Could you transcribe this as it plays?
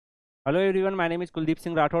Hello everyone, my name is Kuldeep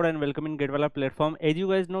Singh Rathod and welcome in GateWala platform. As you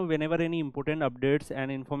guys know, whenever any important updates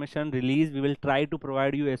and information release, we will try to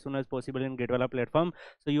provide you as soon as possible in GateWala platform.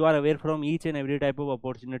 So you are aware from each and every type of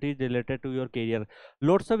opportunities related to your career.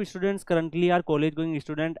 Lots of students currently are college going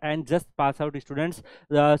student and just pass out students.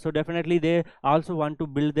 So definitely they also want to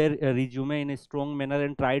build their resume in a strong manner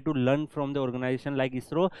and try to learn from the organization like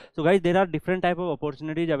ISRO. So guys, there are different type of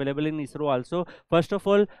opportunities available in ISRO also. First of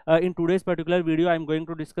all, in today's particular video, I am going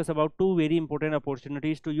to discuss about two very important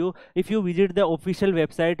opportunities to you. If you visit the official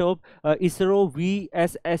website of ISRO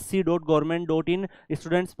vssc.government.in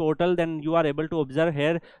students portal, then you are able to observe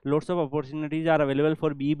here lots of opportunities are available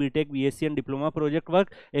for B.Tech, BSc and diploma project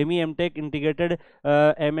work, ME, MTech, integrated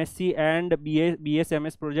MSc and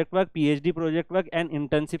BSMS project work, PhD project work and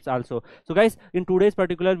internships also. So guys, in today's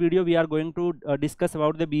particular video, we are going to discuss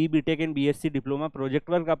about the B.Tech and BSc diploma project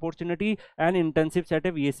work opportunity and internships at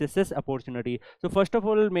a VSSS opportunity. So first of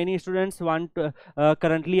all, many students want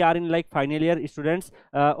currently are in like final year students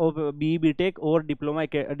of B.Tech or diploma.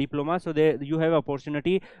 So you have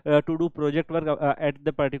opportunity to do project work at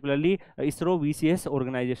the particularly ISRO VCS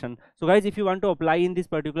organization. So guys, if you want to apply in this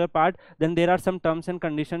particular part, then there are some terms and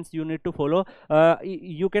conditions you need to follow.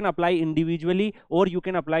 You can apply individually or you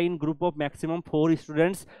can apply in group of maximum 4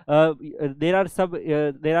 students. There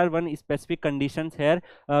are one specific conditions here.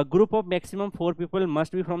 Group of maximum 4 people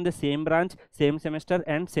must be from the same branch, same semester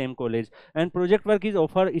and same college. And project work is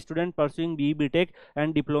offered student pursuing B.Tech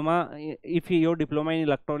and diploma. If your diploma in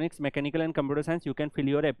electronics, mechanical and computer science, you can fill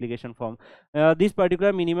your application form. This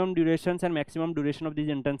particular minimum durations and maximum duration of these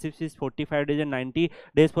internships is 45 days and 90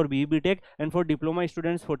 days for B.Tech, and for diploma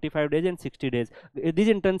students 45 days and 60 days. These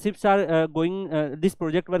internships are this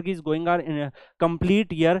project work is going on in a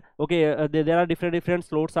complete year. Okay, there are different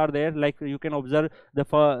slots are there, like you can observe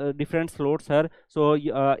the different slots here. So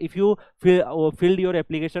if you filled your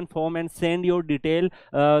application form and send your detail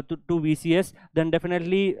to VCS, then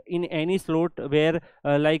definitely in any slot where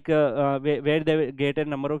where they get a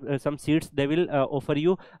number of some seats, they will offer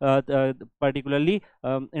you particularly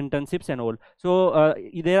internships and all. So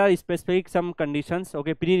there are specific some conditions.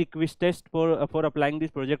 Okay, prerequisite test for applying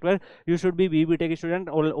this project work. You should be B.Tech student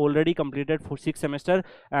already completed for 6 semester,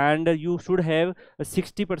 and you should have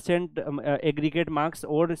 60% aggregate marks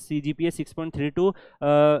or CGPA 6.32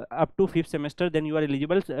 up to 5th semester, then you are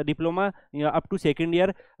eligible. Diploma up to 2nd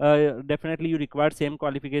year, definitely you require same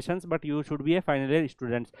qualifications, but you should be a final year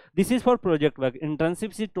student. This is for project work.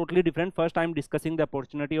 Internships is totally different. First I am discussing the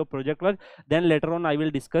opportunity of project work, then later on I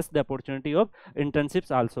will discuss the opportunity of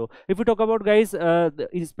internships also. If you talk about guys,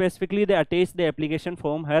 specifically they attach the application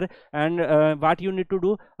form here, and what you need to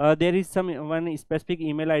do, there is one specific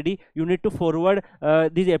email ID. You need to forward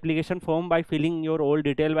this application form by filling your all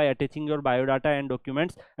detail, by attaching your biodata and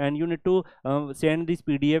documents, and you need to send this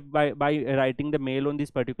PDF by writing the mail on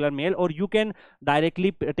this particular mail, or you can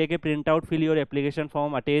directly take a printout, fill your application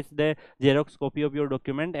form, attach the Xerox copy of your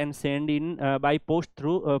document and send in by post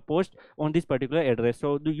through post on this particular address.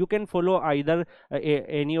 So you can follow either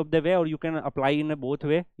any of the way, or you can apply in both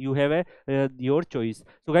way. You have your choice.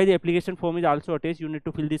 So guys, the application form is also attached. You need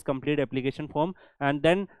to fill this complete application form, and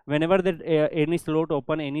then whenever any slot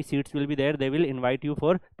open, any seats will be there, they will invite you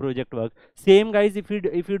for project work. Same guys, if you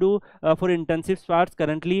do for internships parts,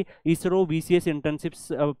 currently ISRO VCS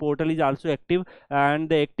internships portal is also active, and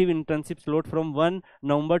the active internship slot from 1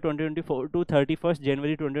 November 2024 to 31st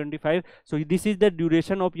January 2025. So this is the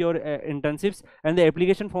duration of your internships, and the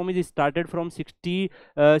application form is started from 16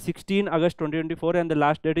 August 2024, and the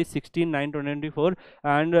last date is 16/9/2024.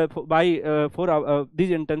 And for these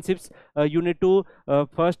internships, you need to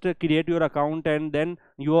first create your account, and then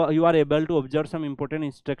you are able to observe some important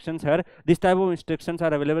instructions here. This type of instructions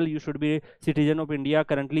are available. You should be citizen of India.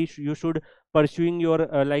 Currently you should pursuing your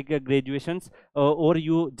graduations, or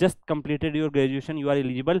you just completed your graduation, you are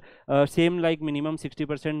eligible. Same like minimum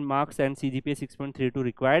 60% marks and CGPA 6.32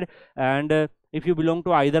 required, and if you belong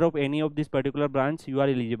to either of any of this particular branch, you are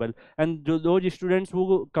eligible. And those students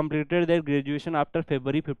who completed their graduation after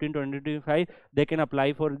February 15 2025, they can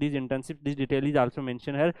apply for these internships. This detail is also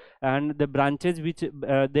mentioned here, and the branches which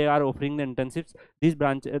they are offering the internships, this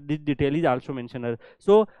detail is also mentioned here.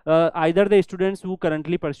 So either the students who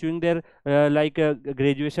currently pursuing their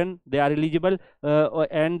graduation, they are eligible,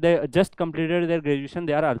 and they just completed their graduation,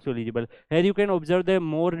 they are also eligible. Here you can observe the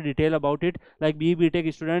more detail about it, like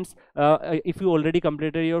B.Tech students, if you already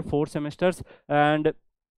completed your 4 semesters, and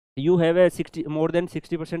you have a 60 more than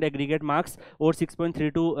 60% aggregate marks or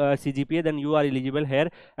 6.32 CGPA, then you are eligible here.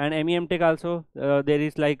 And MEM Tech also, there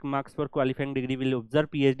is like marks for qualifying degree will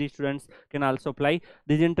observe. PhD students can also apply.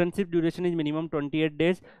 This internship duration is minimum 28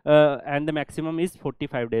 days and the maximum is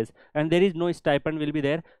 45 days, and there is no stipend will be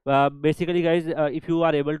there. Basically guys, if you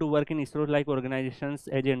are able to work in ISRO like organizations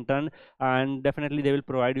as intern, and definitely they will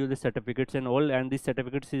provide you the certificates and all, and these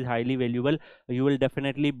certificates is highly valuable. You will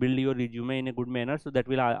definitely build your resume in a good manner, so that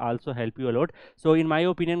will also help you a lot. So in my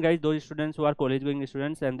opinion guys, those students who are college going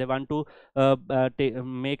students and they want to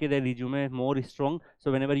make their resume more strong,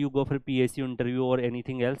 so whenever you go for PSU interview or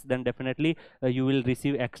anything else, then definitely you will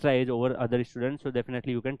receive extra edge over other students. So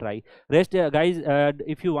definitely you can try. Rest guys,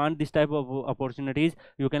 if you want this type of opportunities,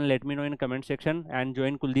 you can let me know in comment section, and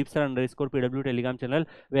join Kuldeep sir _PW Telegram channel,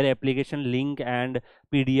 where application link and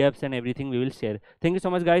PDFs and everything we will share. Thank you so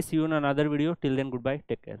much guys. See you in another video. Till then, goodbye.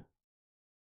 Take care.